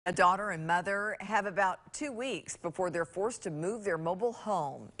A daughter and mother have about 2 weeks before they're forced to move their mobile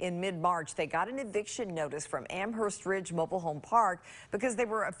home. In mid-March, they got an eviction notice from Amherst Ridge Mobile Home Park because they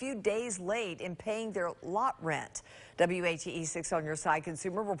were a few days late in paying their lot rent. WATE 6 on your side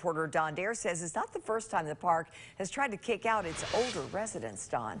consumer reporter Don Dare says it's not the first time the park has tried to kick out its older residents,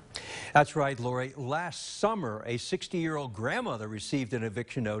 Don. That's right, Lori. Last summer, a 60-year-old grandmother received an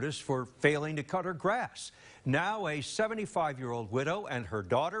eviction notice for failing to cut her grass. Now a 75-year-old widow and her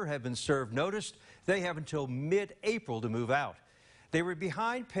daughter have been served notice. They have until mid-April to move out. They were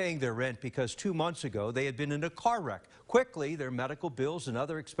behind paying their rent because 2 months ago they had been in a car wreck. Quickly, their medical bills and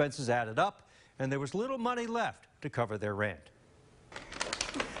other expenses added up, and there was little money left to cover their rent.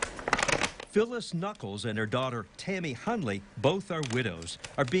 Phyllis Knuckles and her daughter Tammy Hunley, both are widows,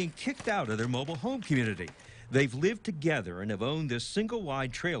 are being kicked out of their mobile home community. They've lived together and have owned this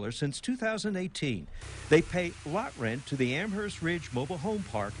single-wide trailer since 2018. They pay lot rent to the Amherst Ridge Mobile Home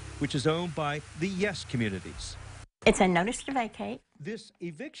Park, which is owned by the Yes Communities. It's a notice to vacate. This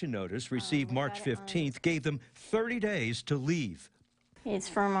eviction notice received March 15th gave them 30 days to leave. It's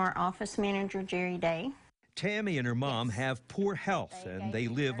from our office manager, Jerry Day. Tammy and her mom have poor health, and they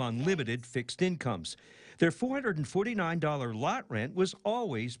live on limited fixed incomes. Their $449 lot rent was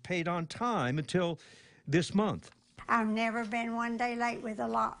always paid on time until this month. I've never been one day late with a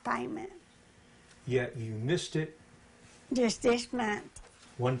lot payment. Yet you missed it Just this month.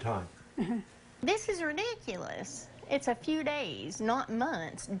 one time. This is ridiculous. It's a few days, not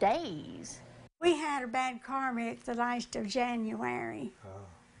months, days. We had a bad car wreck the last of January.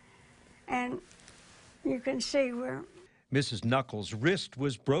 And you can see where Mrs. Knuckles' wrist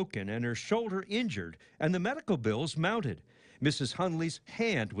was broken and her shoulder injured, and the medical bills mounted. Mrs. Hunley's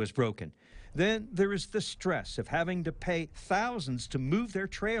hand was broken. Then there is the stress of having to pay thousands to move their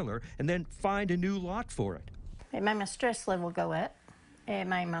trailer and then find a new lot for it. It made my stress level go up. It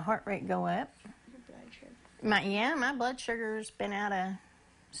made my heart rate go up. My blood sugar's been out of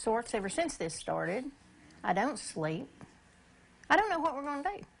sorts ever since this started. I don't sleep. I don't know what we're going to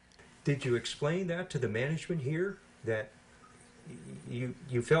do. Did you explain that to the management here, that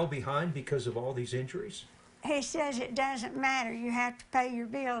you fell behind because of all these injuries? he says it doesn't matter. You have to pay your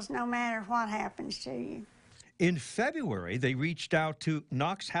bills no matter what happens to you. In February, they reached out to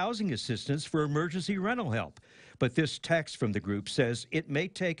Knox Housing Assistance for emergency rental help. But this text from the group says it may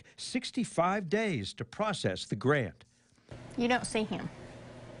take 65 days to process the grant. You don't see him.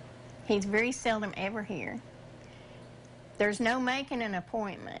 He's very seldom ever here. There's no making an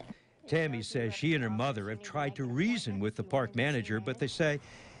appointment. Tammy says she and her mother have tried to reason with the park manager, but they say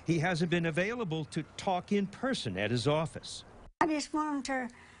he hasn't been available to talk in person at his office. I just want them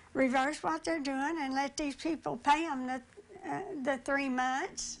to reverse what they're doing and let these people pay them the 3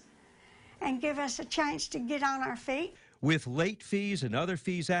 months and give us a chance to get on our feet. With late fees and other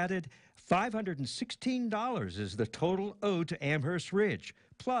fees added, $516 is the total owed to Amherst Ridge.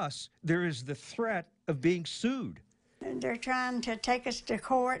 Plus, there is the threat of being sued. They're trying to take us to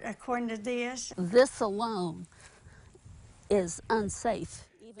court according to this. This alone is unsafe.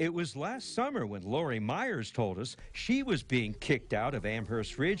 It was last summer when Lori Myers told us she was being kicked out of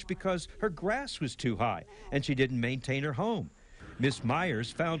Amherst Ridge because her grass was too high and she didn't maintain her home. Miss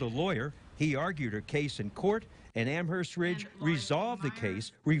Myers found a lawyer. He argued her case in court, and Amherst Ridge resolved the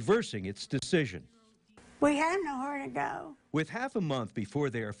case, reversing its decision. We have nowhere to go. With half a month before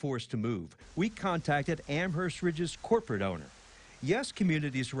they are forced to move, we contacted Amherst Ridge's corporate owner. Yes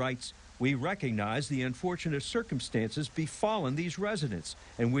Communities writes, "We recognize the unfortunate circumstances befallen these residents,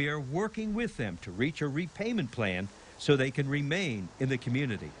 and we are working with them to reach a repayment plan so they can remain in the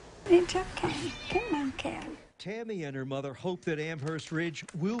community." It's okay. Come on, Kelly. Tammy and her mother hope that Amherst Ridge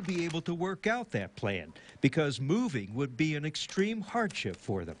will be able to work out that plan because moving would be an extreme hardship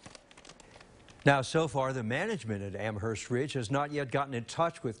for them. Now, so far, the management at Amherst Ridge has not yet gotten in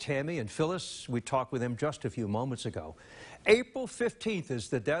touch with Tammy and Phyllis. We talked with them just a few moments ago. April 15th is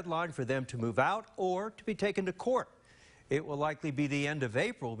the deadline for them to move out or to be taken to court. It will likely be the end of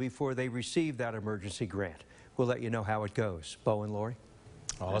April before they receive that emergency grant. We'll let you know how it goes. Bo and Lori?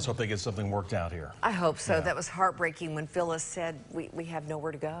 Oh, let's hope they get something worked out here. I hope so. Yeah. That was heartbreaking when Phyllis said we have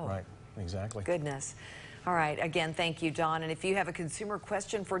nowhere to go. Right, exactly. Goodness. All right, again, thank you, Don. And if you have a consumer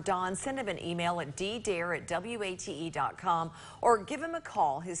question for Don, send him an email at ddare@wate.com or give him a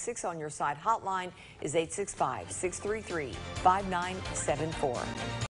call. His 6 on Your Side hotline is 865-633-5974.